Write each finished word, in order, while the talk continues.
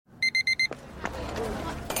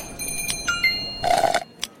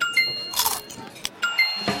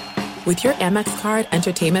With your Amex card,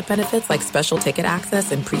 entertainment benefits like special ticket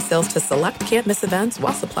access and pre-sales to select can't-miss events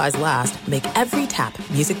while supplies last make every tap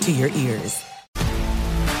music to your ears.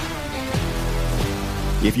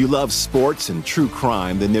 If you love sports and true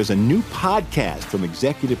crime, then there's a new podcast from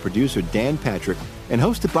executive producer Dan Patrick and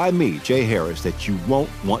hosted by me, Jay Harris, that you won't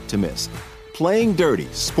want to miss. Playing Dirty: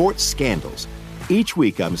 Sports Scandals. Each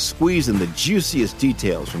week, I'm squeezing the juiciest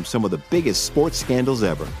details from some of the biggest sports scandals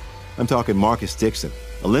ever. I'm talking Marcus Dixon,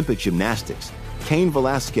 Olympic gymnastics, Cain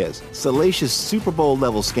Velasquez, salacious Super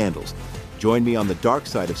Bowl-level scandals. Join me on the dark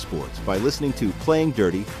side of sports by listening to Playing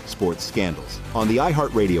Dirty: Sports Scandals on the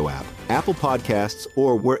iHeartRadio app, Apple Podcasts,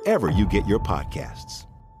 or wherever you get your podcasts.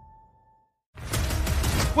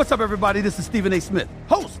 What's up, everybody? This is Stephen A. Smith,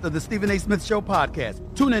 host of the Stephen A. Smith Show podcast.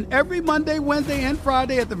 Tune in every Monday, Wednesday, and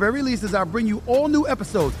Friday at the very least as I bring you all new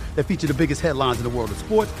episodes that feature the biggest headlines in the world of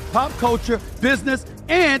sports, pop culture, business,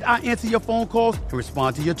 and I answer your phone calls and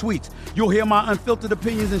respond to your tweets. You'll hear my unfiltered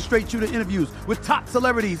opinions and straight-shooter interviews with top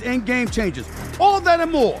celebrities and game changers. All that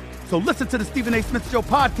and more. So listen to the Stephen A. Smith Show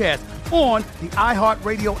podcast on the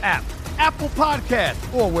iHeartRadio app, Apple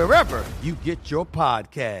Podcasts, or wherever you get your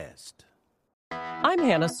podcast. I'm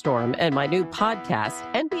Hannah Storm, and my new podcast,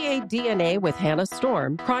 NBA DNA with Hannah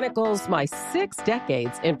Storm, chronicles my 6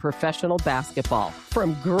 decades in professional basketball.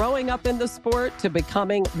 From growing up in the sport to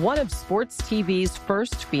becoming one of sports TV's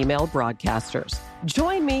first female broadcasters.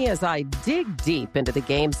 Join me as I dig deep into the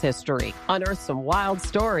game's history, unearth some wild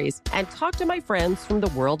stories, and talk to my friends from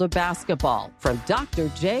the world of basketball, from Dr.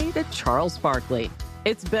 J to Charles Barkley.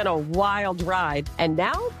 It's been a wild ride, and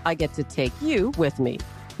now I get to take you with me.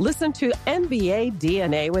 Listen to NBA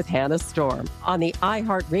DNA with Hannah Storm on the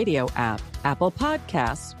iHeartRadio app, Apple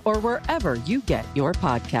Podcasts, or wherever you get your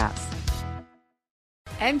podcasts.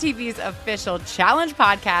 MTV's official Challenge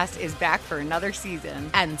podcast is back for another season.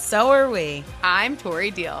 And so are we. I'm Tori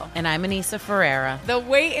Deal. And I'm Anissa Ferreira. The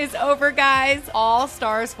wait is over, guys. All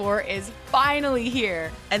Stars 4 is finally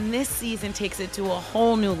here. And this season takes it to a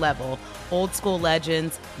whole new level. Old school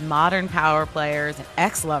legends, modern power players, and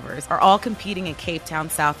ex-lovers are all competing in Cape Town,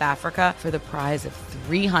 South Africa for the prize of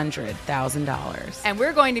 $300,000. And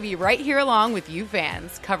we're going to be right here along with you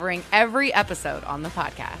fans, covering every episode on the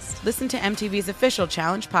podcast. Listen to MTV's official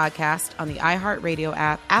Challenge podcast on the iHeartRadio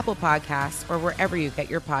app, Apple Podcasts, or wherever you get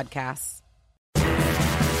your podcasts.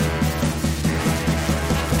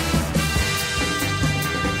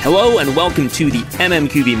 Hello and welcome to the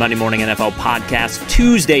MMQB Monday Morning NFL Podcast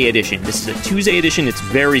Tuesday edition. This is a Tuesday edition. It's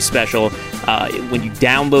very special. When you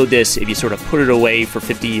download this, if you sort of put it away for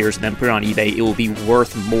 50 years and then put it on eBay, it will be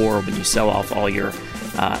worth more when you sell off all your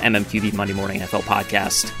MMQB Monday Morning NFL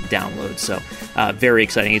Podcast downloads. So very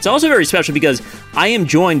exciting. It's also very special because I am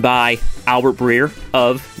joined by Albert Breer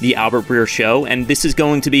of The Albert Breer Show, and this is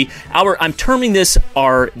going to be I'm terming this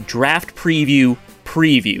our draft preview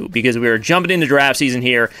because we are jumping into draft season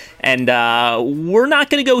here, and we're not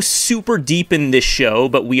going to go super deep in this show,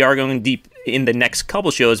 but we are going deep in the next couple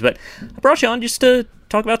shows. But I brought you on just to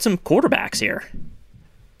talk about some quarterbacks here.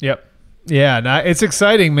 Yep. Yeah, it's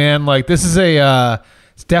exciting, man. Like, this is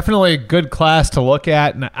it's definitely a good class to look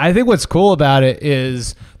at, and I think what's cool about it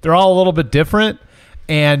is they're all a little bit different,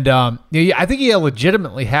 and I think you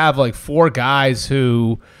legitimately have like 4 guys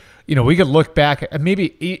who, we could look back at,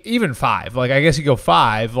 maybe even 5. Like, I guess you go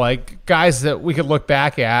 5, like guys that we could look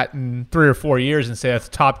back at in 3 or 4 years and say that's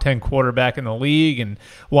a top 10 quarterback in the league. And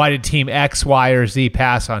why did team X, Y, or Z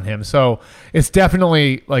pass on him? So it's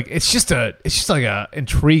definitely like, it's just like a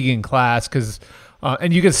intriguing class because,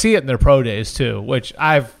 and you can see it in their pro days too, which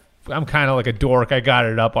I'm kind of like a dork. I got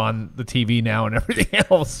it up on the TV now and everything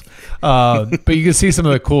else. But you can see some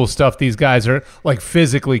of the cool stuff these guys are like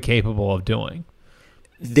physically capable of doing.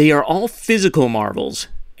 They are all physical marvels,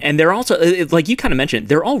 and they're also, like you kind of mentioned,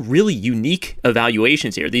 they're all really unique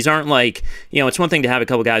evaluations here. These aren't like, it's one thing to have a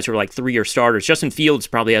couple guys who are like 3-year starters. Justin Fields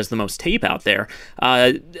probably has the most tape out there.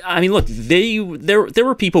 Look, there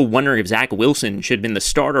were people wondering if Zach Wilson should have been the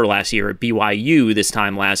starter last year at BYU this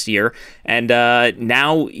time last year, and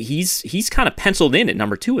now he's kind of penciled in at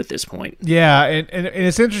number 2 at this point. Yeah, and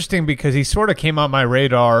it's interesting because he sort of came on my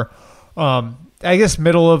radar I guess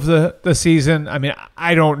middle of the season. I mean,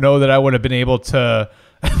 I don't know that I would have been able to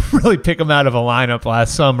really pick him out of a lineup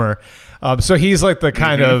last summer. So he's like the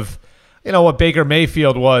kind of, what Baker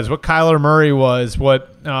Mayfield was, what Kyler Murray was, what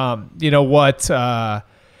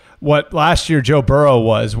last year Joe Burrow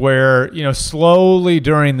was, where, slowly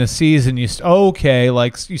during the season, you start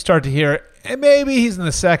to hear, maybe he's in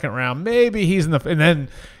the second round, maybe he's in and then,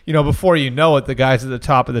 before you know it, the guy's at the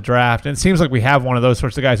top of the draft. And it seems like we have one of those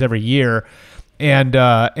sorts of guys every year. And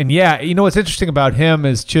yeah, what's interesting about him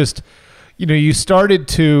is just, you started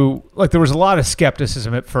to, like, there was a lot of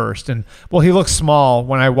skepticism at first. And, well, he looks small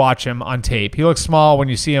when I watch him on tape. He looks small when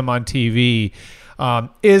you see him on TV.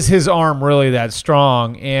 Is his arm really that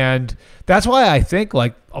strong? And that's why I think,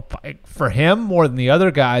 like, for him more than the other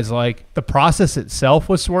guys, like, the process itself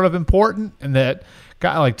was sort of important, and that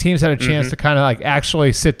teams had a chance to kind of like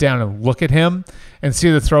actually sit down and look at him and see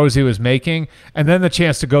the throws he was making, and then the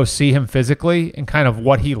chance to go see him physically and kind of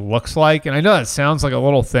what he looks like. And I know that sounds like a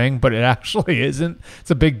little thing, but it actually isn't.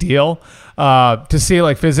 It's a big deal to see,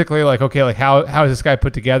 like, physically, like, okay, like how is this guy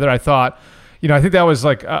put together? I thought, I think that was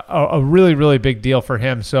like a really, really big deal for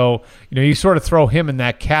him. So, you sort of throw him in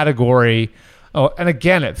that category. Oh, and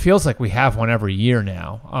again, it feels like we have one every year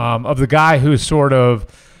now of the guy who's sort of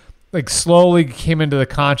like slowly came into the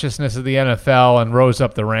consciousness of the NFL and rose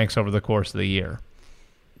up the ranks over the course of the year.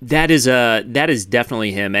 That is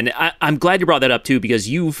definitely him, and I'm glad you brought that up too, because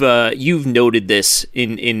you've noted this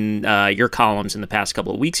in your columns in the past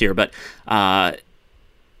couple of weeks here. But a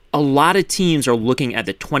lot of teams are looking at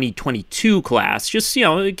the 2022 class, just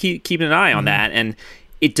keeping an eye on that, and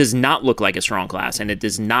it does not look like a strong class, and it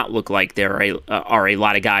does not look like there are a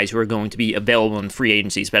lot of guys who are going to be available in free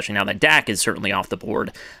agency, especially now that Dak is certainly off the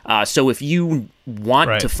board. So if you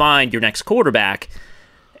want to find your next quarterback,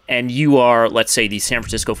 and you are, let's say, the San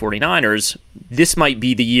Francisco 49ers, this might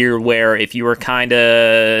be the year where if you were kind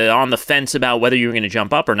of on the fence about whether you were going to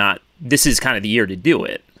jump up or not, this is kind of the year to do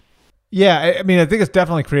it. Yeah, I mean, I think it's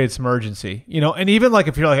definitely created some urgency, and even like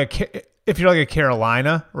if you're like a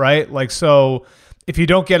Carolina, right? Like, so if you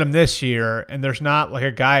don't get him this year and there's not like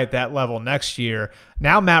a guy at that level next year,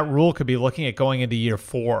 now Matt Rule could be looking at going into year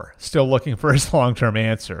 4, still looking for his long-term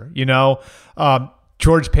answer.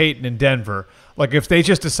 George Payton in Denver, like if they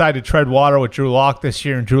just decide to tread water with Drew Lock this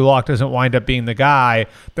year and Drew Lock doesn't wind up being the guy,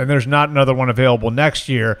 then there's not another one available next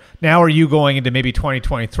year. Now are you going into maybe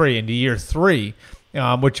 2023, into year 3,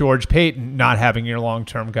 with George Payton not having your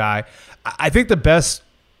long-term guy? I think the best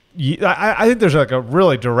I think there's like a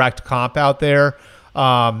really direct comp out there.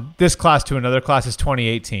 This class to another class is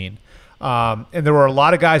 2018. And there were a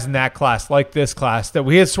lot of guys in that class, like this class, that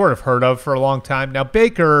we had sort of heard of for a long time. Now,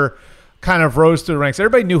 Baker kind of rose through the ranks.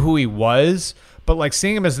 Everybody knew who he was, but like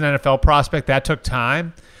seeing him as an NFL prospect, that took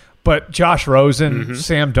time. But Josh Rosen,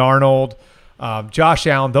 Sam Darnold, Josh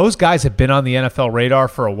Allen, those guys have been on the NFL radar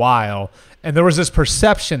for a while. And there was this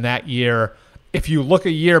perception that year, if you look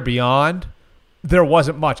a year beyond, there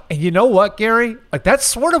wasn't much. And you know what, Gary? Like, that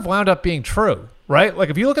sort of wound up being true, right? Like,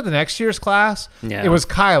 if you look at the next year's class, it was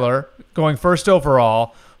Kyler going first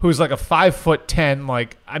overall, who's like a 5'10",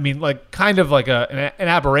 like, I mean, like kind of like an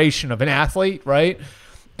aberration of an athlete, right?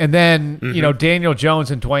 And then, Daniel Jones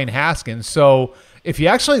and Dwayne Haskins. So if you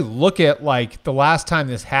actually look at like the last time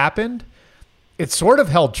this happened, it sort of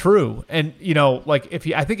held true. And, like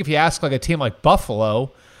I think if you ask like a team like Buffalo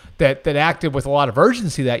that acted with a lot of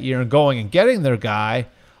urgency that year and going and getting their guy,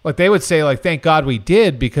 like they would say, like, thank God we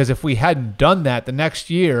did, because if we hadn't done that the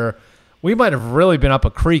next year, we might have really been up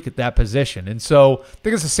a creek at that position. And so I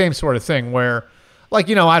think it's the same sort of thing where, like,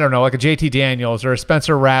 I don't know, like a JT Daniels or a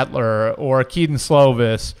Spencer Rattler or a Keaton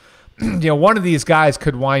Slovis, one of these guys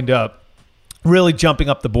could wind up really jumping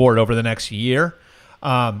up the board over the next year.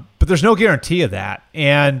 But there's no guarantee of that.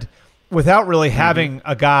 And without really having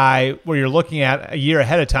a guy where you're looking at a year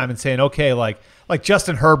ahead of time and saying, okay, like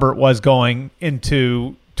Justin Herbert was going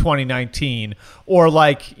into 2019, or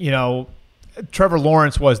like, Trevor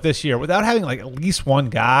Lawrence was this year, without having like at least one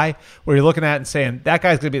guy where you're looking at and saying that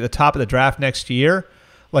guy's going to be at the top of the draft next year,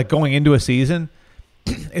 like going into a season,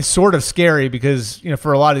 is sort of scary because,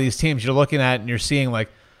 for a lot of these teams, you're looking at and you're seeing like,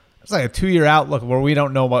 it's like a 2-year outlook where we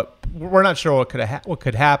don't know we're not sure what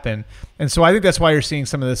could happen. And so I think that's why you're seeing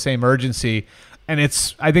some of the same urgency. And I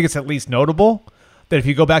think it's at least notable that if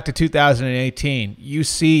you go back to 2018, you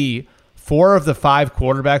see 4 of the 5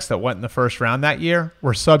 quarterbacks that went in the first round that year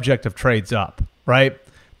were subject of trades up, right?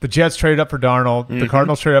 The Jets traded up for Darnold, the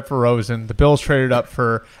Cardinals traded up for Rosen, the Bills traded up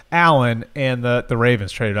for Allen, and the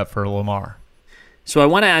Ravens traded up for Lamar. So I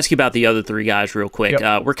want to ask you about the other 3 guys real quick.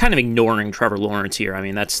 Yep. We're kind of ignoring Trevor Lawrence here. I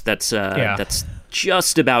mean, that's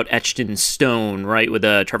just about etched in stone, right? With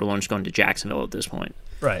Trevor Lawrence going to Jacksonville at this point.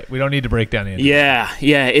 Right. We don't need to break down the injury. Yeah.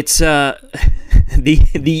 It's the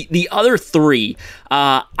other 3.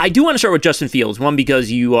 I do want to start with Justin Fields. One,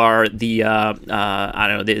 because you are the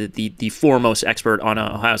the foremost expert on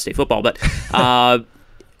Ohio State football, but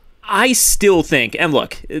I still think, and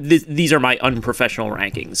look, these are my unprofessional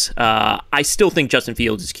rankings. I still think Justin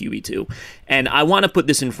Fields is QB2, and I want to put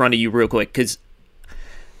this in front of you real quick because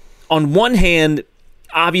on one hand,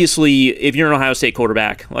 obviously, if you're an Ohio State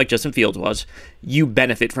quarterback, like Justin Fields was, you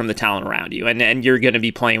benefit from the talent around you. And you're going to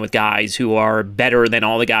be playing with guys who are better than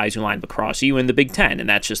all the guys who line up across you in the Big Ten, and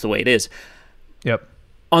that's just the way it is. Yep.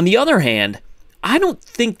 On the other hand, I don't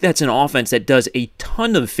think that's an offense that does a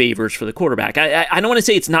ton of favors for the quarterback. I don't want to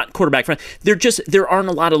say it's not quarterback friendly. There aren't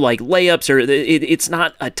a lot of like layups, or it's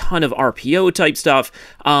not a ton of RPO type stuff.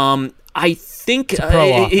 I think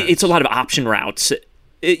it's a lot of option routes.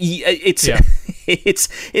 It's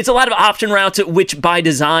a lot of option routes, which by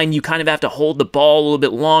design you kind of have to hold the ball a little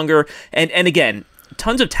bit longer. And again,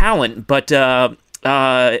 tons of talent, but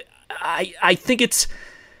I think it's.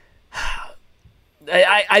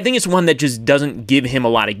 I think it's one that just doesn't give him a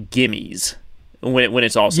lot of gimmies when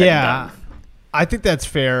it's all said and done. I think that's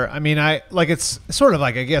fair. I mean, it's sort of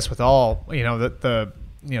like, I guess with all, the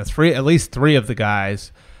at least three of the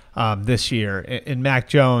guys this year in Mac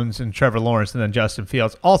Jones and Trevor Lawrence and then Justin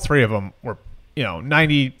Fields, all three of them were,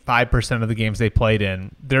 95% of the games they played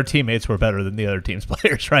in, their teammates were better than the other team's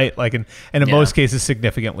players, right? Like, and in most cases,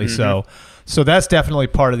 significantly so. So that's definitely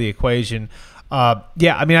part of the equation. I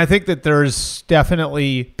mean, I think that there's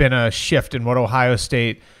definitely been a shift in what Ohio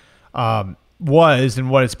State was and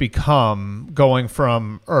what it's become, going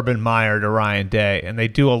from Urban Meyer to Ryan Day, and they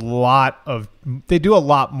do a lot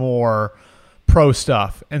more pro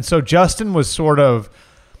stuff. And so Justin was part of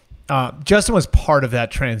that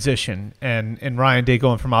transition, and Ryan Day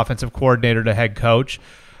going from offensive coordinator to head coach.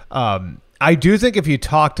 I do think if you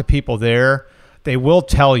talk to people there, they will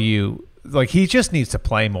tell you, like, he just needs to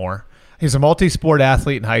play more. He's a multi-sport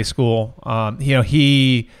athlete in high school.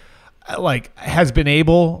 He has been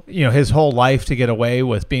able, his whole life to get away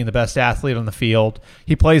with being the best athlete on the field.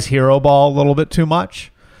 He plays hero ball a little bit too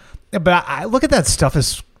much. But I look at that stuff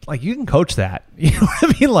as like, you can coach that. You know what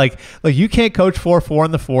I mean? Like you can't coach 4.4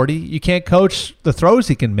 in the 40. You can't coach the throws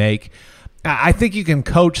he can make. I think you can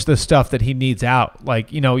coach the stuff that he needs out.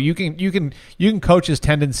 Like, you can coach his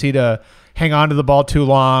tendency to hang on to the ball too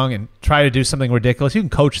long and try to do something ridiculous. You can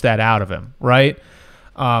coach that out of him, right?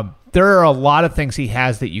 There are a lot of things he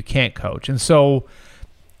has that you can't coach. And so,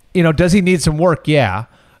 does he need some work? Yeah.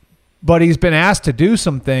 But he's been asked to do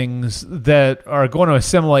some things that are going to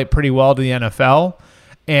assimilate pretty well to the NFL.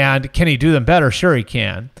 And can he do them better? Sure he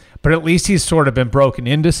can. But at least he's sort of been broken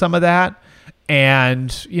into some of that.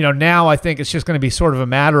 And, now I think it's just going to be sort of a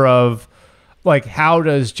matter of, like, how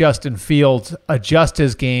does Justin Fields adjust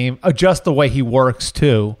his game, adjust the way he works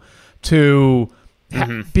to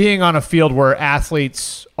being on a field where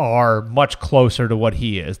athletes are much closer to what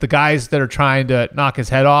he is. The guys that are trying to knock his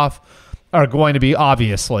head off are going to be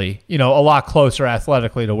obviously, a lot closer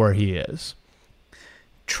athletically to where he is.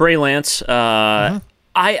 Trey Lance, I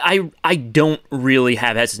don't really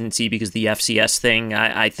have hesitancy because the FCS thing,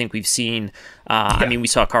 I think we've seen, I mean, we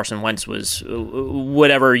saw Carson Wentz was,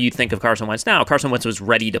 whatever you think of Carson Wentz now, Carson Wentz was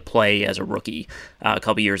ready to play as a rookie a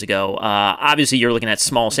couple years ago. Obviously, you're looking at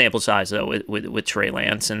small sample size, though, with Trey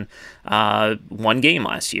Lance, and one game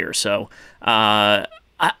last year. So, I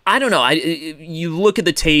don't know. You look at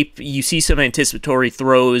the tape, you see some anticipatory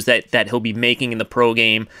throws that he'll be making in the pro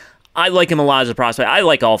game. I like him a lot as a prospect. I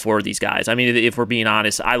like all four of these guys. I mean, if we're being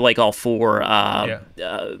honest, I like all four.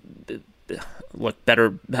 Look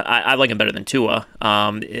better. I like him better than Tua.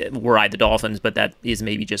 Were I the Dolphins, but that is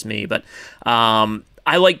maybe just me. But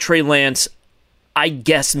I like Trey Lance. I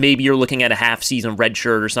guess maybe you're looking at a half-season red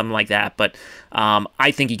shirt or something like that. But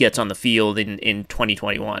I think he gets on the field in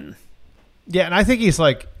 2021. Yeah, and I think he's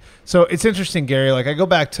like. So it's interesting, Gary. Like, I go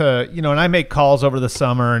back to, and I make calls over the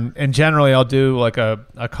summer, and generally I'll do like a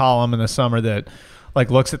column in the summer that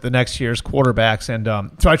like looks at the next year's quarterbacks, and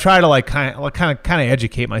so I try to like kind of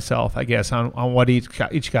educate myself, I guess, on what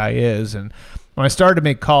each guy is. And when I started to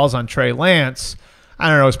make calls on Trey Lance, I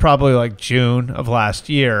don't know, it was probably like June of last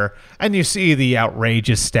year, and you see the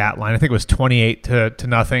outrageous stat line. I think it was 28 to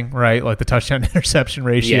nothing, right? Like the touchdown interception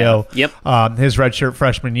ratio. Yeah. Yep. His redshirt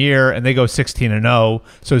freshman year, and they go 16-0,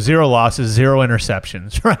 so 0 losses, 0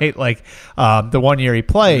 interceptions, right? Like the 1 year he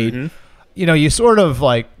played, you sort of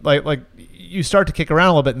like you start to kick around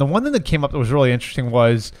a little bit. And the one thing that came up that was really interesting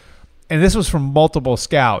was, and this was from multiple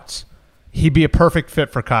scouts, he'd be a perfect fit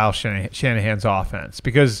for Kyle Shanahan's offense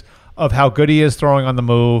because of how good he is throwing on the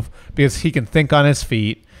move, because he can think on his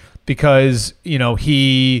feet, because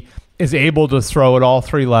he is able to throw at all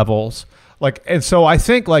three levels. Like, and so I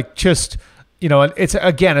think like just it's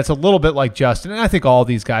a little bit like Justin, and I think all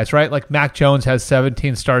these guys, right? Like Mac Jones has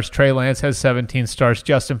 17 starts, Trey Lance has 17 starts,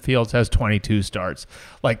 Justin Fields has 22 starts.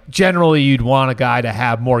 Like generally, you'd want a guy to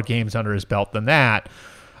have more games under his belt than that.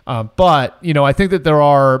 But I think that there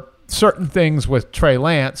are certain things with Trey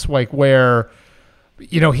Lance, like where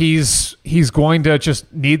he's going to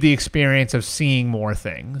just need the experience of seeing more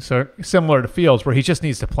things. So similar to Fields, where he just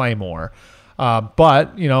needs to play more.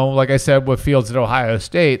 But, like I said, with Fields at Ohio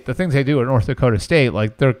State, the things they do at North Dakota State,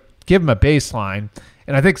 like they're give him a baseline.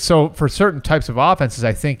 And I think so for certain types of offenses,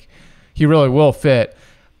 I think he really will fit.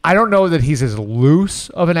 I don't know that he's as loose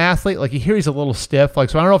of an athlete. Like, you hear he's a little stiff. Like,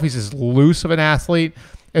 so I don't know if he's as loose of an athlete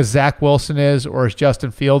as Zach Wilson is or as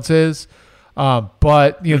Justin Fields is.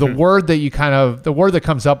 But the word that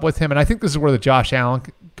comes up with him, and I think this is where the Josh Allen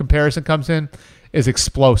comparison comes in, is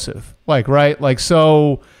explosive. Like, right? Like,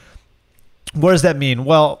 so what does that mean?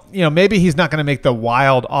 Well, maybe he's not going to make the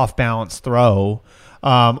wild off balance throw,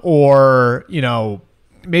 or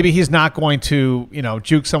maybe he's not going to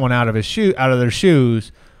juke someone out of their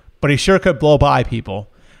shoes, but he sure could blow by people.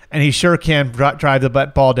 And he sure can drive the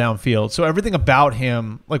ball downfield. So everything about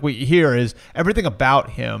him, like what you hear, is everything about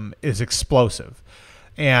him is explosive.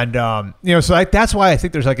 And, so that's why I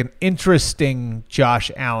think there's like an interesting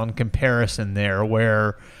Josh Allen comparison there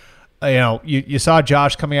where, you saw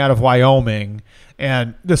Josh coming out of Wyoming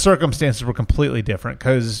and the circumstances were completely different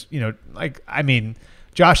because,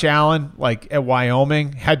 Josh Allen, like at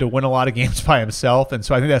Wyoming, had to win a lot of games by himself. And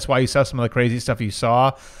so I think that's why you saw some of the crazy stuff you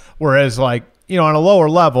saw. Whereas like, on a lower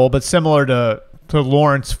level, but similar to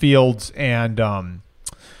Lawrence Fields and to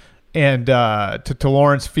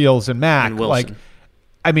Lawrence Fields and Mac, and Wilson.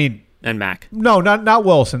 And Mac. No, not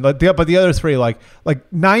Wilson, but the other three, like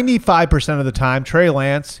 95% of the time, Trey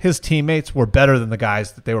Lance, his teammates were better than the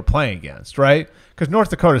guys that they were playing against, right? Because North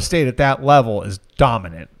Dakota State at that level is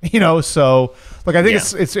dominant, So like I think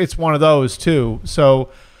it's one of those too.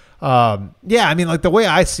 So like the way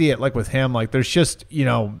I see it, like with him, like there's just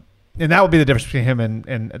and that would be the difference between him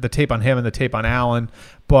and the tape on him and the tape on Allen.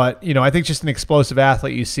 But, I think just an explosive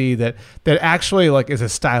athlete you see that actually like is a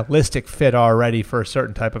stylistic fit already for a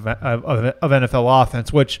certain type of NFL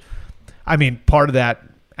offense, which, part of that,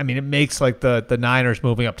 it makes like the Niners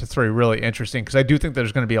moving up to 3 really interesting because I do think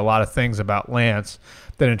there's going to be a lot of things about Lance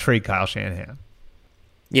that intrigue Kyle Shanahan.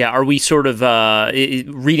 Yeah, are we sort of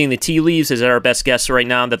reading the tea leaves? Is that our best guess right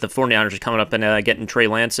now that the 49ers are coming up and getting Trey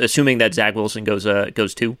Lance, assuming that Zach Wilson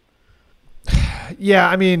goes too?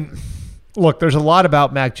 Yeah, look, there's a lot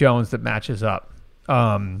about Mac Jones that matches up.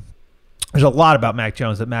 There's a lot about Mac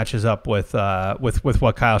Jones that matches up with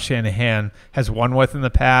what Kyle Shanahan has won with in the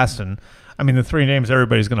past. And, the 3 names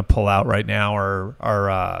everybody's going to pull out right now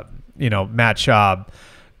are Matt Schaub,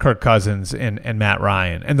 Kirk Cousins, and Matt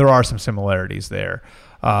Ryan. And there are some similarities there.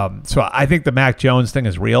 So I think the Mac Jones thing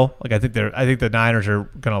is real. Like I think the Niners are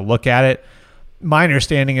going to look at it. My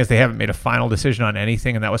understanding is they haven't made a final decision on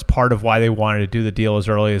anything, and that was part of why they wanted to do the deal as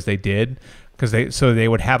early as they did, because they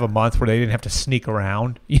would have a month where they didn't have to sneak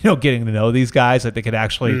around, getting to know these guys, that they could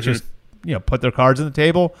actually just put their cards on the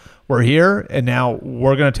table. We're here, and now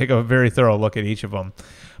we're going to take a very thorough look at each of them.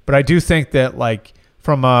 But I do think that, like,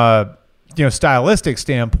 from a stylistic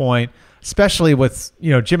standpoint, especially with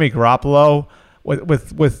Jimmy Garoppolo,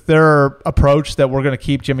 with their approach that we're going to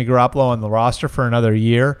keep Jimmy Garoppolo on the roster for another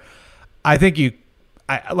year. I think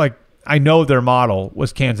I know their model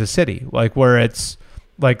was Kansas City, like where it's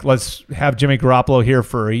like, let's have Jimmy Garoppolo here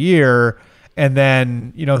for a year. And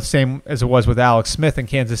then, the same as it was with Alex Smith in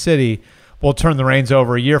Kansas City, we'll turn the reins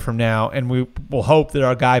over a year from now. And we will hope that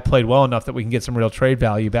our guy played well enough that we can get some real trade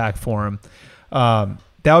value back for him.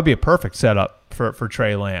 That would be a perfect setup for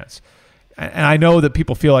Trey Lance. And I know that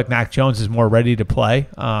people feel like Mac Jones is more ready to play,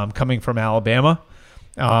 coming from Alabama.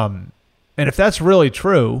 And if that's really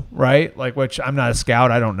true, right, like, which I'm not a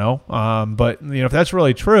scout, I don't know. But, if that's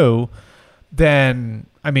really true, then,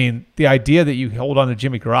 the idea that you hold on to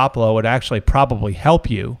Jimmy Garoppolo would actually probably help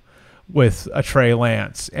you with a Trey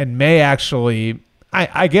Lance and may actually,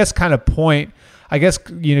 I guess, kind of point,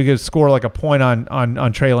 you could score like a point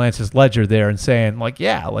on Trey Lance's ledger there and saying, like,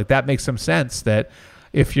 yeah, like that makes some sense that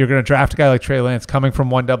if you're going to draft a guy like Trey Lance coming from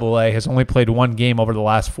 1AA, has only played 1 game over the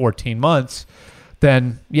last 14 months,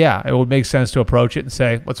 then, yeah, it would make sense to approach it and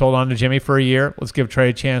say, let's hold on to Jimmy for a year. Let's give Trey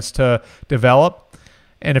a chance to develop.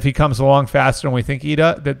 And if he comes along faster than we think he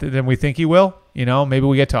will, maybe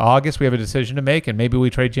we get to August, we have a decision to make, and maybe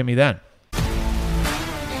we trade Jimmy then.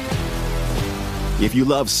 If you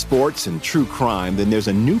love sports and true crime, then there's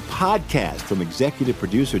a new podcast from executive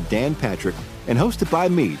producer Dan Patrick and hosted by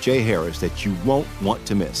me, Jay Harris, that you won't want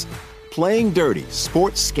to miss. Playing Dirty: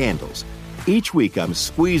 Sports Scandals. Each week, I'm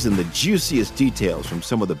squeezing the juiciest details from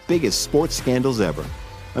some of the biggest sports scandals ever.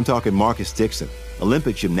 I'm talking Marcus Dixon,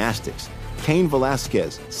 Olympic gymnastics, Cain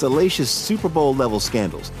Velasquez, salacious Super Bowl-level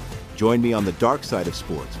scandals. Join me on the dark side of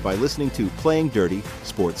sports by listening to Playing Dirty: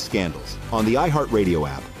 Sports Scandals on the iHeartRadio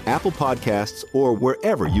app, Apple Podcasts, or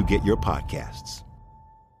wherever you get your podcasts.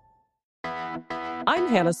 I'm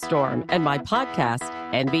Hannah Storm, and my podcast,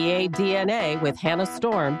 NBA DNA with Hannah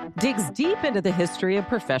Storm, digs deep into the history of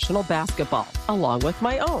professional basketball, along with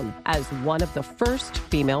my own, as one of the first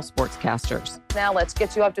female sportscasters. Now let's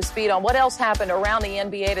get you up to speed on what else happened around the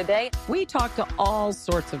NBA today. We talk to all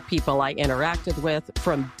sorts of people I interacted with,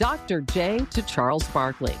 from Dr. J to Charles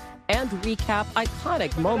Barkley, and recap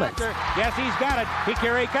iconic moments. Yes, he's got it.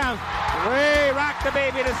 Here he comes. Way rock the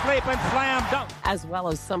baby to sleep and slam dunk. As well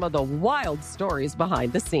as some of the wild stories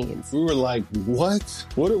behind the scenes. We were like, what?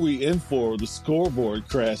 What are we in for? The scoreboard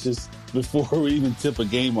crashes before we even tip a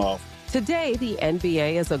game off. Today, the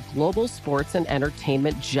NBA is a global sports and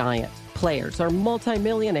entertainment giant. Players are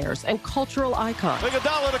multimillionaires and cultural icons.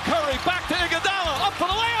 Iguodala to Curry, back to Iguodala, up for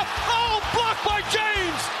the layup. Oh, blocked by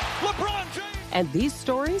James. LeBron James. And these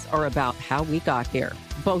stories are about how we got here,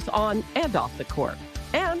 both on and off the court.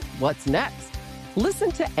 And what's next?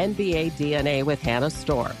 Listen to NBA DNA with Hannah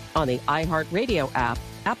Storm on the iHeartRadio app,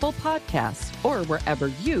 Apple Podcasts, or wherever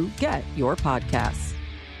you get your podcasts.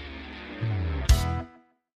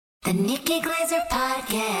 The Nikki Glazer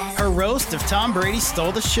Podcast. Her roast of Tom Brady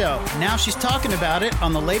stole the show. Now she's talking about it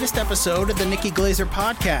on the latest episode of the Nikki Glazer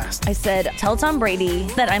Podcast. I said, tell Tom Brady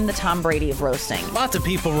that I'm the Tom Brady of roasting. Lots of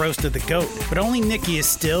people roasted the GOAT, but only Nikki is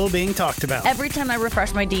still being talked about. Every time I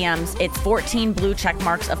refresh my DMs, it's 14 blue check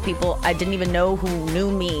marks of people I didn't even know who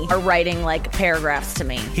knew me are writing like paragraphs to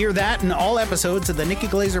me. Hear that in all episodes of the Nikki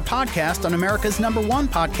Glazer Podcast on America's #1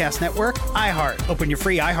 podcast network, iHeart. Open your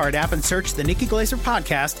free iHeart app and search the Nikki Glazer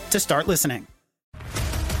Podcast to start listening.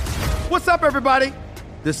 What's up, everybody?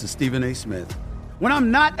 This is Stephen A. Smith. When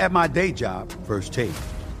I'm not at my day job, First Take,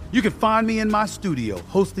 you can find me in my studio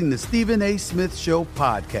hosting the Stephen A. Smith Show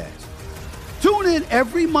podcast. Tune in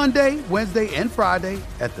every Monday, Wednesday, and Friday,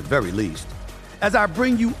 at the very least, as I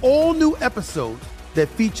bring you all new episodes that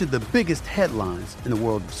feature the biggest headlines in the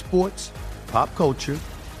world of sports, pop culture,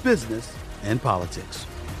 business, and politics.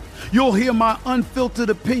 You'll hear my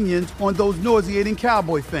unfiltered opinions on those nauseating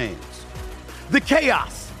Cowboy fans, the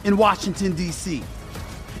chaos in Washington, D.C.,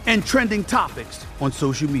 and trending topics on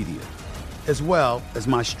social media, as well as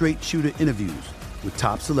my straight shooter interviews with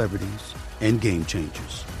top celebrities and game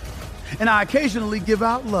changers. And I occasionally give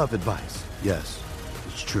out love advice. Yes,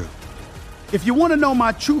 it's true. If you want to know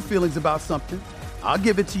my true feelings about something, I'll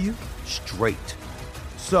give it to you straight.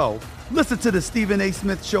 So listen to the Stephen A.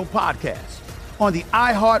 Smith Show podcast on the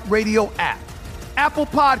iHeartRadio app, Apple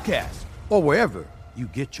Podcasts, or wherever you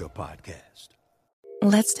get your podcast.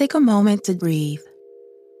 Let's take a moment to breathe.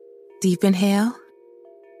 Deep inhale.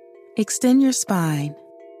 Extend your spine.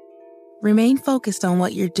 Remain focused on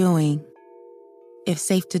what you're doing. If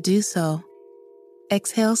safe to do so,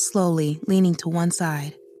 exhale slowly, leaning to one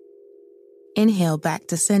side. Inhale back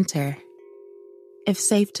to center. If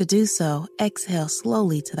safe to do so, exhale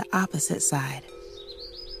slowly to the opposite side.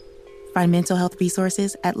 Find mental health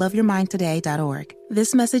resources at loveyourmindtoday.org.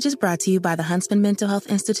 This message is brought to you by the Huntsman Mental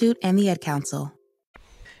Health Institute and the Ad Council.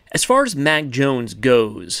 As far as Mac Jones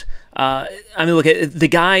goes, I mean, look at the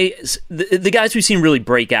guys. The guys we've seen really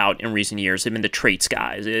break out in recent years have been the traits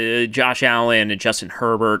guys, Josh Allen and Justin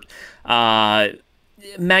Herbert.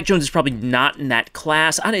 Mac Jones is probably not in that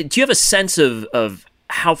class. Do you have a sense of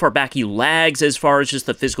how far back he lags as far as just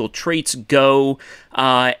the physical traits go?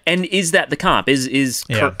 And is that the comp? Is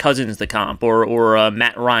Kirk Cousins the comp, or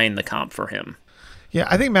Matt Ryan the comp for him? Yeah,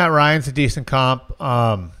 I think Matt Ryan's a decent comp.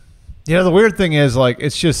 The weird thing is, like,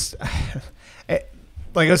 it's just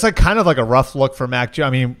it's like kind of like a rough look for Mac Jones. I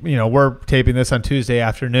mean, we're taping this on Tuesday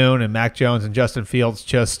afternoon, and Mac Jones and Justin Fields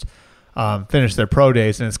just finished their pro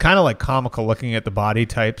days, and it's kind of like comical looking at the body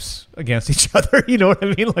types against each other. You know what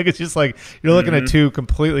I mean? Like, it's just like you're looking at two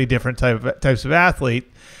completely different types of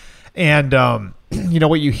athlete. And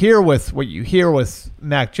what you hear with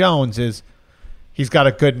Mac Jones is he's got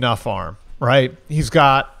a good enough arm, right? He's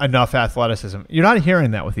got enough athleticism. You're not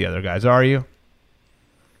hearing that with the other guys, are you?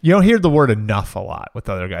 You don't hear the word enough a lot with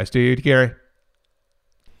other guys, do you, Gary?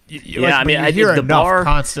 I hear the enough bar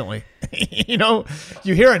constantly. You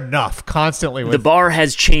hear enough constantly. The bar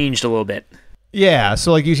has changed a little bit. Yeah,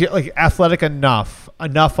 so like you see, like athletic enough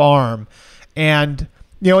arm, and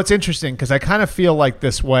it's interesting because I kind of feel like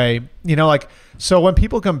this way. So when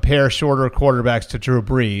people compare shorter quarterbacks to Drew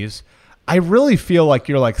Brees, I really feel like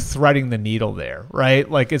you're like threading the needle there, right?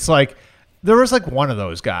 Like it's like there was like one of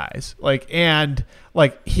those guys, and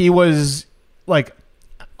he was like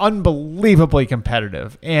unbelievably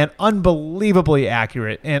competitive and unbelievably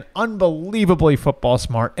accurate and unbelievably football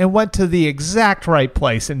smart, and went to the exact right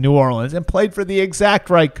place in New Orleans and played for the exact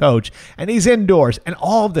right coach, and he's indoors and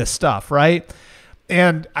all of this stuff, right?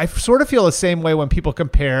 And I sort of feel the same way when people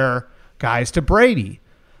compare guys to Brady.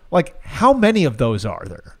 like, how many of those are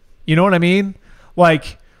there? You know what I mean?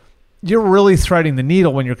 Like, you're really threading the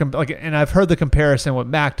needle when you're like, and I've heard the comparison with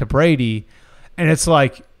Mac to Brady, and it's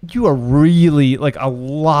like, you are really, like, a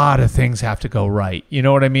lot of things have to go right. You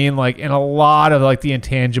know what I mean? Like, and a lot of, like, the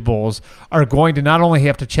intangibles are going to not only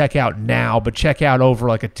have to check out now, but check out over,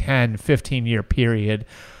 like, a 10, 15-year period.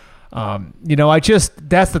 You know,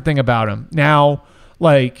 that's the thing about him. Now,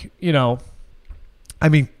 like, you know, I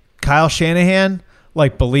mean, Kyle Shanahan,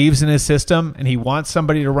 like, believes in his system, and he wants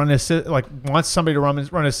somebody to run his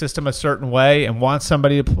run his system a certain way, and wants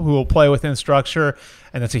somebody who will play within structure,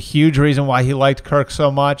 and that's a huge reason why he liked Kirk so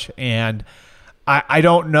much. And I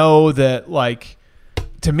don't know that, like,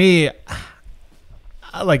 to me,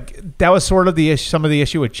 like, that was sort of the issue. Some of the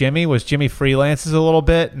issue with Jimmy was Jimmy freelances a little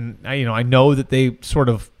bit, and you know, I know that they sort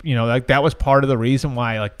of, you know, like, that was part of the reason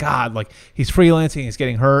why, like, God, like, he's freelancing, he's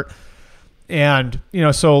getting hurt. And, you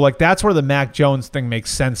know, so, like, that's where the Mac Jones thing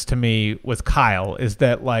makes sense to me with Kyle, is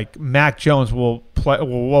that, like, Mac Jones will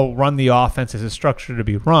run the offense as a structure to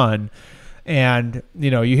be run. And,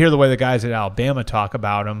 you know, you hear the way the guys at Alabama talk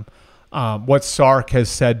about him, what Sark has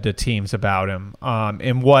said to teams about him,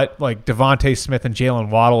 and what, like, Devontae Smith and Jalen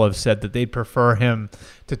Waddle have said that they'd prefer him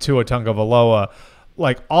to Tua Tagovailoa.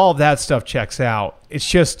 Like, all of that stuff checks out. It's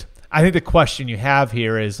just, I think the question you have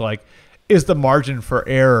here is, like, is the margin for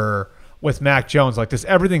error with Mac Jones, like, does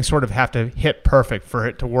everything sort of have to hit perfect for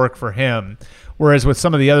it to work for him? Whereas with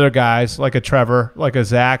some of the other guys, like a Trevor, like a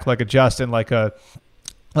Zach, like a Justin, like a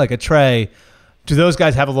Trey, do those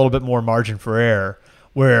guys have a little bit more margin for error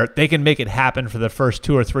where they can make it happen for the first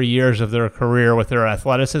 2 or 3 years of their career with their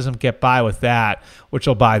athleticism, get by with that, which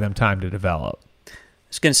will buy them time to develop? I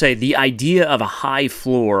was going to say, the idea of a high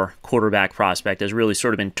floor quarterback prospect has really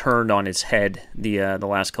sort of been turned on its head the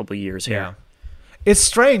last couple of years here. Yeah. It's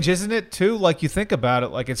strange, isn't it, too? Like, you think about it,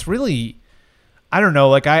 like, it's really, I don't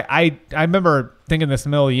know, like, I remember thinking this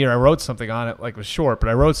in the middle of the year, I wrote something on it, like, it was short, but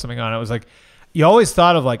I wrote something on it. It was like, you always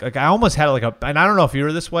thought of, like I almost had, like, and I don't know if you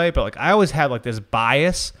were this way, but, like, I always had, like, this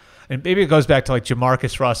bias, and maybe it goes back to, like,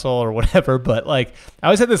 Jamarcus Russell or whatever, but, like, I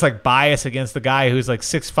always had this, like, bias against the guy who's, like,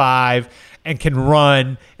 6'5", and can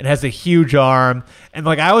run and has a huge arm. And,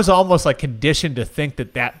 like, I was almost, like, conditioned to think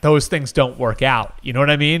that those things don't work out. You know what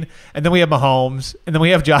I mean? And then we have Mahomes, and then we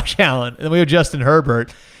have Josh Allen, and then we have Justin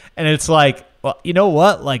Herbert. And it's like, well, you know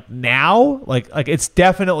what? Like, now, like it's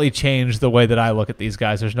definitely changed the way that I look at these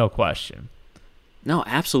guys. There's no question. No,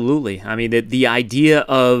 absolutely. I mean, the idea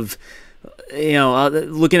of, you know,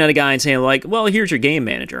 looking at a guy and saying, like, well, here's your game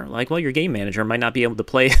manager. Like, well, your game manager might not be able to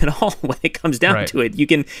play at all when it comes down to it. You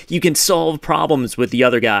can solve problems with the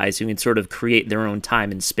other guys who can sort of create their own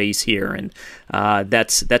time and space here, and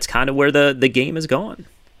that's kind of where the game is going.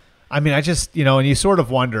 I mean, I just, you know, and you sort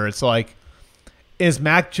of wonder, it's like, is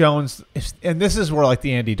Mac Jones, and this is where, like,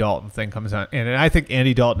 the Andy Dalton thing comes on, and I think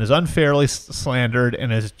Andy Dalton is unfairly slandered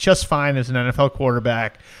and is just fine as an NFL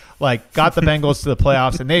quarterback. Like, got the Bengals to the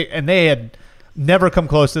playoffs, and they had never come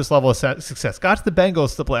close to this level of success. Got to the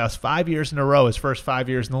Bengals to the playoffs 5 years in a row, his first 5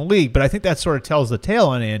 years in the league. But I think that sort of tells the tale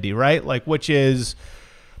on Andy, right? Like, which is,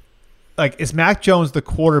 like, is Mac Jones the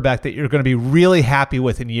quarterback that you're going to be really happy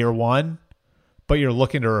with in year one, but you're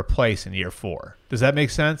looking to replace in year 4? Does that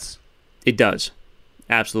make sense? It does.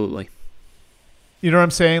 Absolutely. You know what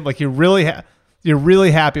I'm saying? Like, you're really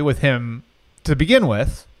happy with him to begin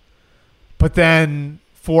with, but then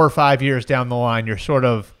 4 or 5 years down the line, you're sort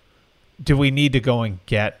of, do we need to go and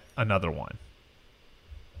get another one?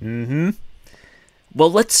 Mm-hmm.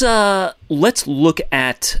 Well, let's look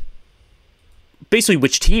at basically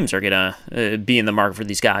which teams are gonna be in the market for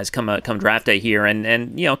these guys come draft day here,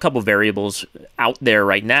 and you know, a couple variables out there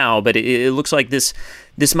right now, but it looks like this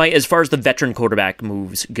might, as far as the veteran quarterback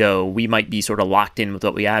moves go, we might be sort of locked in with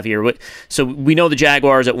what we have here. So we know the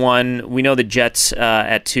Jaguars at 1, we know the Jets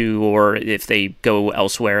at 2, or if they go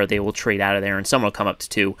elsewhere, they will trade out of there and someone will come up to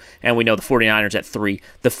 2, and we know the 49ers at 3.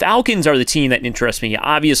 The Falcons are the team that interests me.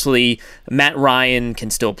 Obviously, Matt Ryan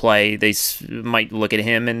can still play. They might look at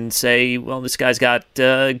him and say, well, this guy's got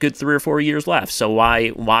a good 3 or 4 years left, so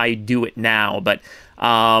why do it now? But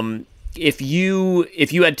if you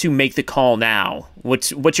had to make the call now,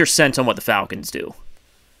 what's your sense on what the Falcons do?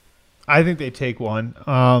 I think they take one.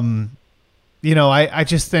 You know, I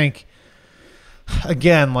just think,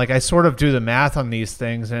 again, like, I sort of do the math on these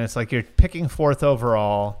things, and it's like, you're picking 4th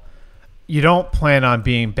overall. You don't plan on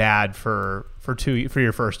being bad for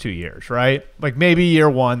your first 2 years, right? Like, maybe year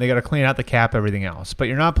 1, they got to clean out the cap, everything else, but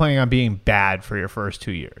you're not planning on being bad for your first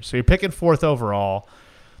 2 years. So you're picking 4th overall.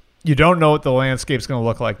 You don't know what the landscape's going to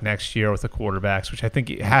look like next year with the quarterbacks, which I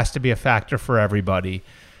think it has to be a factor for everybody.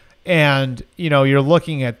 And, you know, you're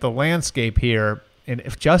looking at the landscape here, And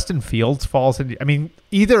if Justin Fields falls in, I mean,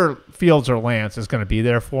 either Fields or Lance is going to be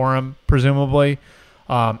there for him, presumably.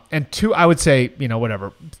 And two, I would say,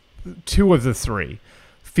 whatever, two of the three,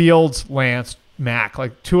 Fields, Lance, Mac,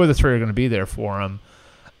 like two of the three are going to be there for him.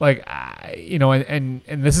 Like, and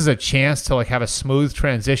this is a chance to like have a smooth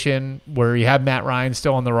transition where you have Matt Ryan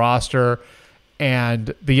still on the roster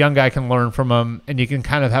and the young guy can learn from him and you can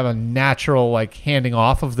kind of have a natural like handing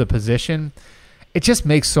off of the position. It just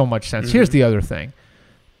makes so much sense. Mm-hmm. Here's the other thing.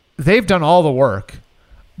 They've done all the work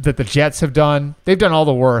that the Jets have done. They've done all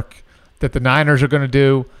the work that the Niners are going to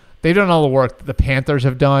do. They've done all the work that the Panthers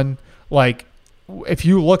have done. Like, if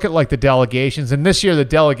you look at like the delegations, and this year the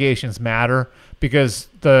delegations matter because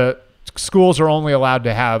the schools are only allowed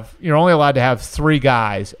to have, you're only allowed to have 3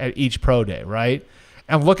 guys at each pro day, right?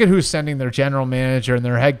 And look at who's sending their general manager and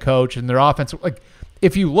their head coach and their offensive. Like,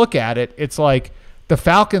 if you look at it, it's like the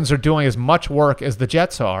Falcons are doing as much work as the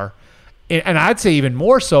Jets are. And I'd say even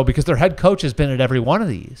more so because their head coach has been at every one of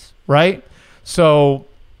these, right? So,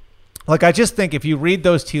 like, I just think if you read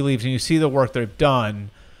those tea leaves and you see the work they've done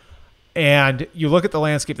and you look at the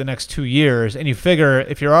landscape the next 2 years and you figure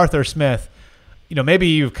if you're Arthur Smith, maybe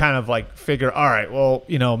you've kind of like figure, all right, well,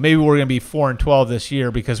 maybe we're going to be 4-12 this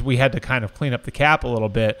year because we had to kind of clean up the cap a little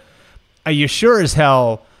bit. You sure as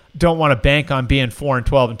hell don't want to bank on being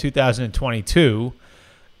 4-12 in 2022.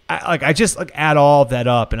 I just add all of that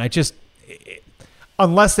up, and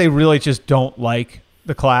unless they really just don't like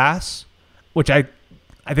the class, which I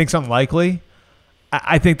think is unlikely,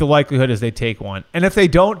 I think the likelihood is they take one. And if they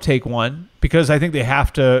don't take one, because I think they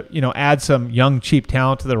have to, add some young, cheap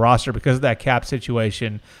talent to the roster because of that cap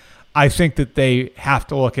situation, I think that they have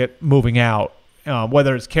to look at moving out,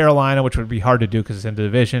 whether it's Carolina, which would be hard to do because it's in the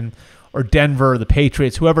division, or Denver, the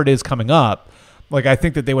Patriots, whoever it is coming up. Like, I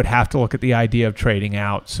think that they would have to look at the idea of trading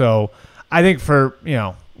out. So I think for,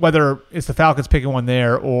 whether it's the Falcons picking one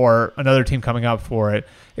there or another team coming up for it,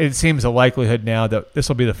 it seems a likelihood now that this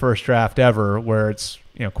will be the first draft ever where it's,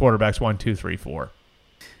 quarterbacks 1, 2, 3, 4.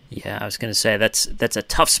 Yeah, I was going to say that's a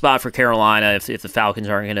tough spot for Carolina if the Falcons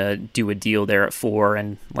aren't going to do a deal there at 4.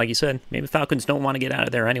 And like you said, maybe the Falcons don't want to get out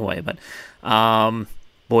of there anyway. But,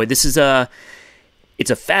 boy, this is it's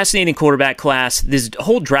a fascinating quarterback class. This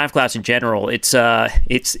whole draft class in general, it's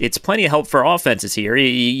plenty of help for offenses here.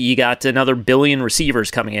 You got another billion receivers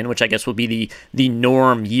coming in, which I guess will be the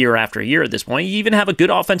norm year after year at this point. You even have a good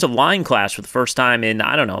offensive line class for the first time in,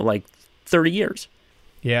 30 years.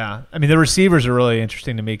 Yeah. I mean, the receivers are really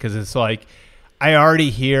interesting to me because it's like you already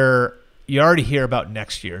hear about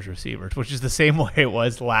next year's receivers, which is the same way it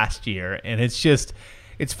was last year. And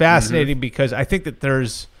it's fascinating because I think that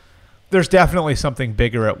there's definitely something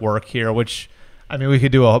bigger at work here, which, I mean, we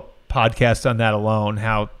could do a podcast on that alone,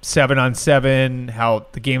 how 7-on-7, how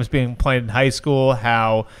the game's being played in high school,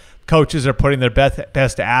 how coaches are putting their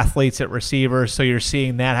best athletes at receivers. So you're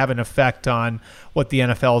seeing that have an effect on what the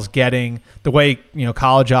NFL is getting, the way,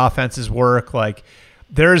 college offenses work. Like,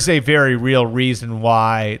 there's a very real reason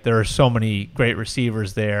why there are so many great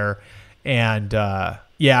receivers there. And,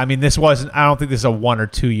 yeah, I mean, I don't think this is a 1 or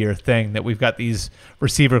 2 year thing that we've got these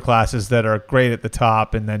receiver classes that are great at the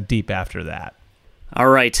top and then deep after that. All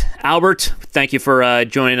right. Albert, thank you for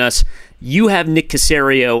joining us. You have Nick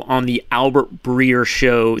Caserio on the Albert Breer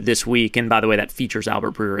show this week. And by the way, that features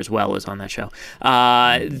Albert Breer as well as on that show.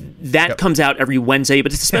 That comes out every Wednesday,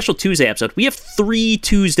 but it's a special Tuesday episode. We have 3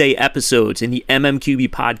 Tuesday episodes in the MMQB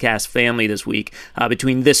podcast family this week,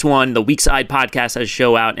 between this one, the Weekside podcast has a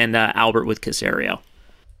show out, and Albert with Caserio.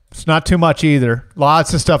 It's not too much either.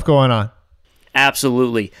 Lots of stuff going on.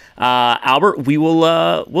 Absolutely. Albert,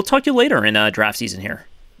 we'll talk to you later in draft season here.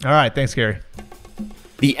 All right. Thanks, Gary.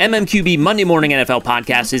 The MMQB Monday Morning NFL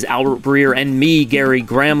podcast is Albert Breer and me, Gary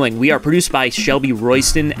Gramling. We are produced by Shelby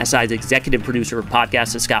Royston. SI's executive producer of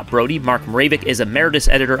podcasts is Scott Brody. Mark Moravik is emeritus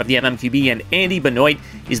editor of the MMQB, and Andy Benoit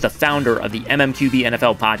is the founder of the MMQB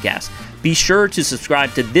NFL podcast. Be sure to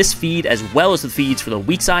subscribe to this feed as well as the feeds for the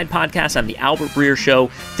Weekside podcast and the Albert Breer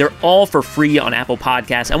show. They're all for free on Apple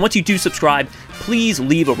Podcasts. And once you do subscribe, please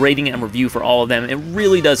leave a rating and review for all of them. It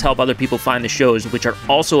really does help other people find the shows, which are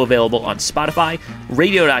also available on Spotify,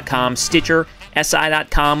 radio.com, Stitcher,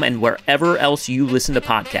 SI.com, and wherever else you listen to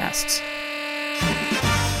podcasts.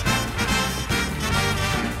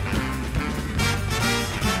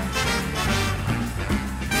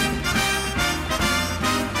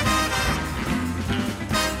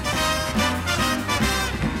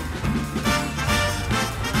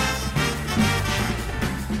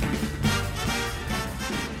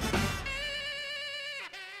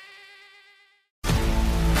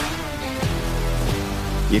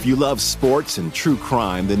 If you love sports and true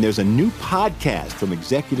crime, then there's a new podcast from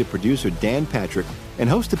executive producer Dan Patrick and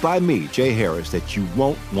hosted by me, Jay Harris, that you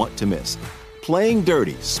won't want to miss. Playing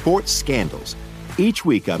Dirty: Sports Scandals. Each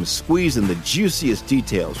week, I'm squeezing the juiciest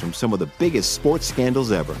details from some of the biggest sports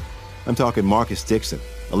scandals ever. I'm talking Marcus Dixon,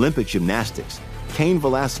 Olympic gymnastics, Cain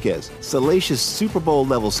Velasquez, salacious Super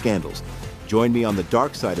Bowl-level scandals. Join me on the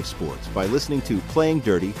dark side of sports by listening to Playing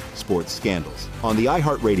Dirty: Sports Scandals on the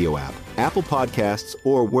iHeartRadio app, Apple Podcasts,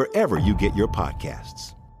 or wherever you get your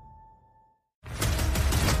podcasts.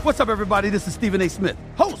 What's up, everybody? This is Stephen A. Smith,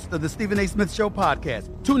 host of the Stephen A. Smith Show podcast.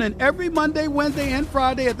 Tune in every Monday, Wednesday, and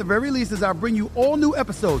Friday at the very least as I bring you all new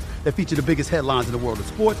episodes that feature the biggest headlines in the world of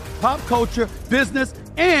sports, pop culture, business,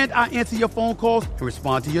 and I answer your phone calls and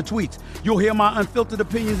respond to your tweets. You'll hear my unfiltered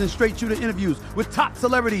opinions and straight-shooter interviews with top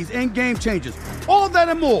celebrities and game changers. All that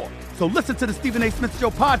and more. So listen to the Stephen A. Smith Show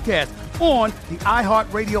podcast on the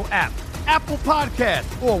iHeartRadio app, Apple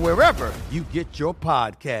Podcasts, or wherever you get your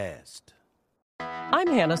podcast. I'm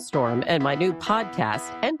Hannah Storm, and my new podcast,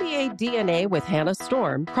 NBA DNA with Hannah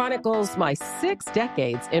Storm, chronicles my 6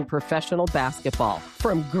 decades in professional basketball.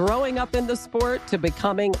 From growing up in the sport to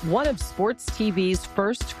becoming one of sports TV's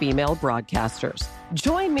first female broadcasters.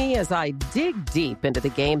 Join me as I dig deep into the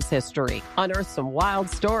game's history, unearth some wild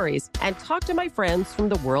stories, and talk to my friends from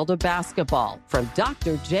the world of basketball, from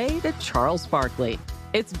Dr. J to Charles Barkley.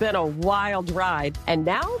 It's been a wild ride, and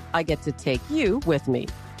now I get to take you with me.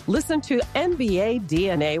 Listen to NBA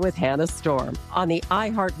DNA with Hannah Storm on the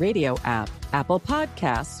iHeartRadio app, Apple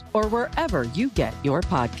Podcasts, or wherever you get your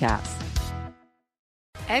podcasts.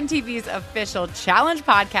 MTV's official Challenge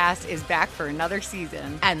podcast is back for another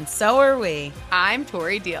season. And so are we. I'm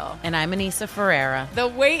Tori Deal. And I'm Anissa Ferreira. The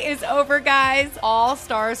wait is over, guys. All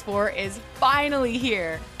Stars 4 is finally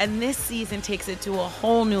here. And this season takes it to a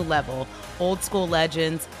whole new level. Old school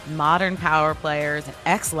legends, modern power players, and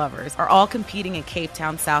ex-lovers are all competing in Cape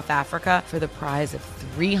Town, South Africa for the prize of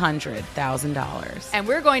 $300,000. And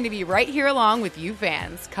we're going to be right here along with you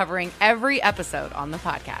fans, covering every episode on the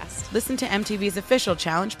podcast. Listen to MTV's official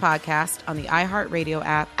Challenge podcast on the iHeartRadio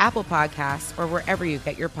app, Apple Podcasts, or wherever you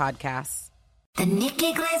get your podcasts. The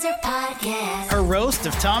Nikki Glaser Podcast. Her roast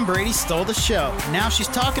of Tom Brady stole the show. Now she's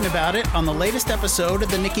talking about it on the latest episode of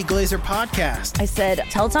the Nikki Glaser Podcast. I said,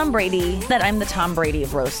 tell Tom Brady that I'm the Tom Brady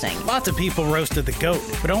of roasting. Lots of people roasted the GOAT,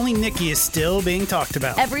 but only Nikki is still being talked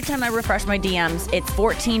about. Every time I refresh my DMs, it's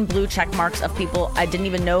 14 blue check marks of people I didn't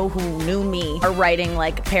even know who knew me are writing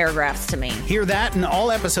like paragraphs to me. Hear that in all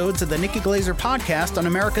episodes of the Nikki Glaser Podcast on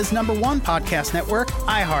America's #1 podcast network,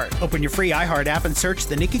 iHeart. Open your free iHeart app and search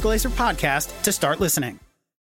the Nikki Glaser Podcast to start listening.